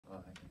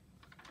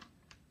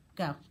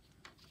Go.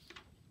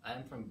 I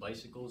am from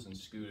bicycles and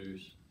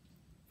scooters,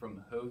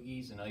 from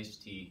hoagies and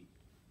iced tea.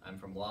 I'm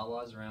from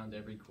Wawa's around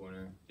every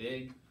corner,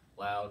 big,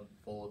 loud,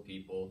 full of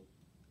people.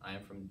 I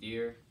am from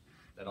deer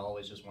that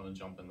always just want to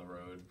jump in the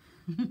road.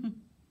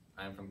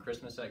 I am from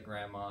Christmas at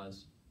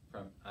Grandma's.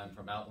 I'm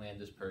from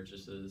outlandish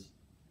purchases.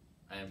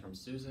 I am from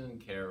Susan and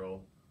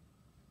Carol.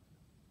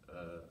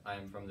 I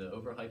am from the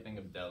overhyping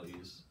of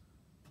delis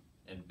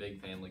and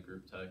big family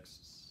group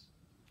texts.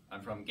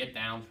 I'm from Get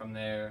Down From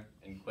There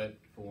and Quit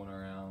Fooling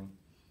Around.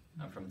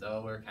 I'm from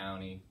Delaware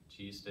County,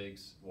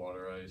 cheesesteaks,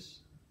 water ice.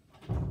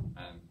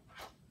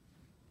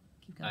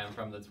 I am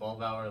from the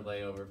 12-hour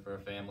layover for a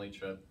family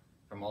trip,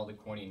 from all the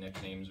corny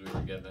nicknames we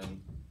were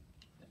given,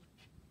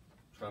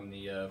 from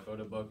the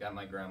photo book at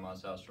my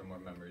grandma's house for more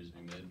memories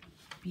we made.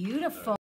 Beautiful.